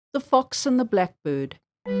The Fox and the Blackbird.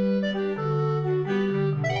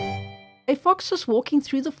 A fox was walking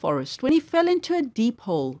through the forest when he fell into a deep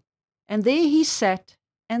hole, and there he sat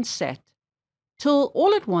and sat, till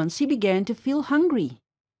all at once he began to feel hungry.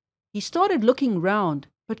 He started looking round,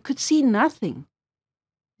 but could see nothing.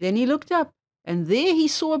 Then he looked up, and there he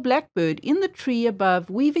saw a blackbird in the tree above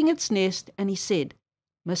weaving its nest, and he said,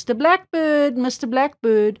 "Mr. Blackbird, Mr.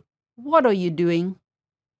 Blackbird, what are you doing?"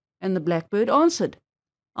 And the blackbird answered,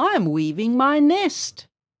 "I am weaving my nest."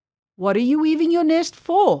 "What are you weaving your nest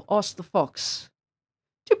for?" asked the fox.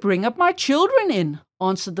 "To bring up my children in,"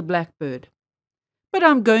 answered the blackbird. "But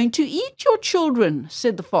I'm going to eat your children,"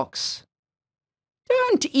 said the fox.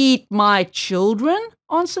 "Don't eat my children,"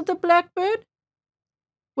 answered the blackbird.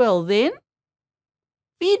 "Well then,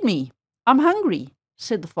 feed me, I'm hungry,"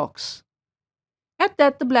 said the fox. At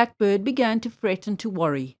that the blackbird began to fret and to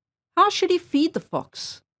worry. How should he feed the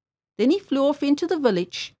fox? Then he flew off into the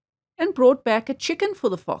village and brought back a chicken for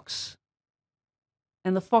the fox.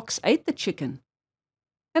 And the fox ate the chicken.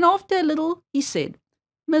 And after a little he said,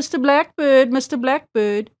 "Mr. Blackbird, Mr.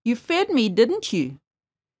 Blackbird, you fed me, didn't you?"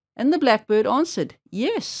 And the blackbird answered,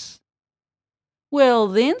 "Yes." "Well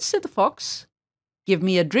then," said the fox, "give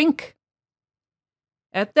me a drink."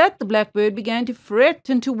 At that the blackbird began to fret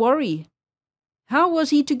and to worry. How was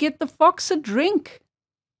he to get the fox a drink?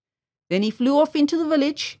 Then he flew off into the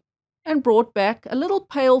village and brought back a little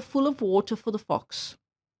pail full of water for the fox.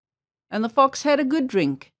 And the fox had a good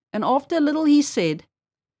drink, and after a little he said,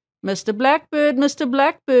 "Mr. Blackbird, Mr.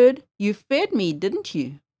 Blackbird, you fed me, didn't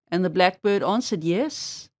you?" And the blackbird answered,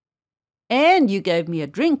 "Yes." "And you gave me a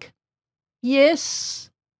drink?" "Yes."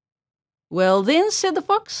 "Well then," said the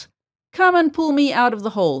fox, "come and pull me out of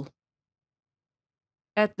the hole."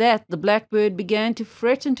 At that the blackbird began to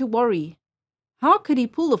fret and to worry. How could he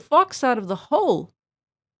pull the fox out of the hole?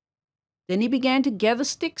 Then he began to gather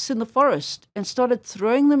sticks in the forest and started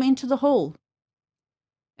throwing them into the hole.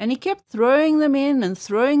 And he kept throwing them in and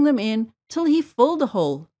throwing them in till he filled the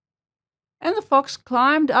hole. And the fox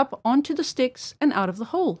climbed up onto the sticks and out of the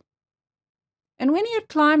hole. And when he had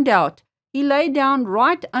climbed out, he lay down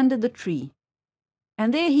right under the tree.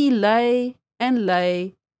 And there he lay, and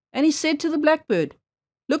he said to the blackbird,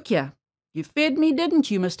 "Look here, you fed me, didn't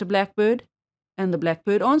you, Mr. Blackbird?" And the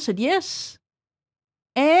blackbird answered, "Yes."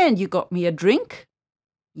 "And you got me a drink?"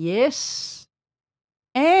 "Yes."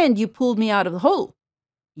 "And you pulled me out of the hole?"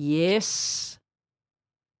 "Yes."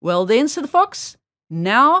 "Well then," said the fox,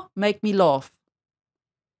 "now make me laugh."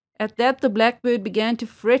 At that the blackbird began to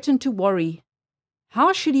fret and to worry.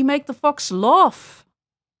 How should he make the fox laugh?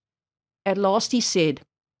 At last he said,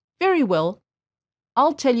 "Very well,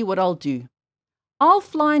 I'll tell you what I'll do. I'll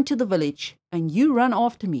fly into the village, and you run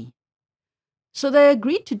after me." So they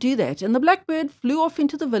agreed to do that, and the blackbird flew off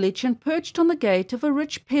into the village and perched on the gate of a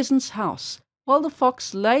rich peasant's house, while the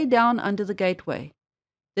fox lay down under the gateway.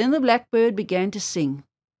 Then the blackbird began to sing,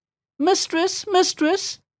 "Mistress,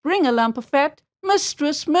 mistress, bring a lump of fat.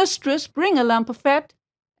 Mistress, mistress, bring a lump of fat."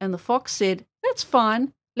 And the fox said, "That's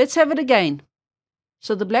fine, let's have it again."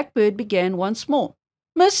 So the blackbird began once more,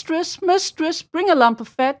 "Mistress, mistress, bring a lump of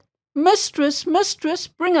fat. Mistress, mistress,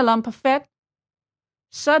 bring a lump of fat."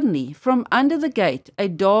 Suddenly, from under the gate, a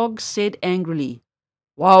dog said angrily,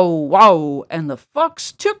 "Wow, wow," and the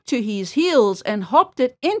fox took to his heels and hopped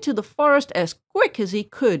it into the forest as quick as he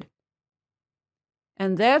could.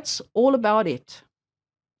 And that's all about it.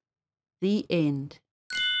 The end.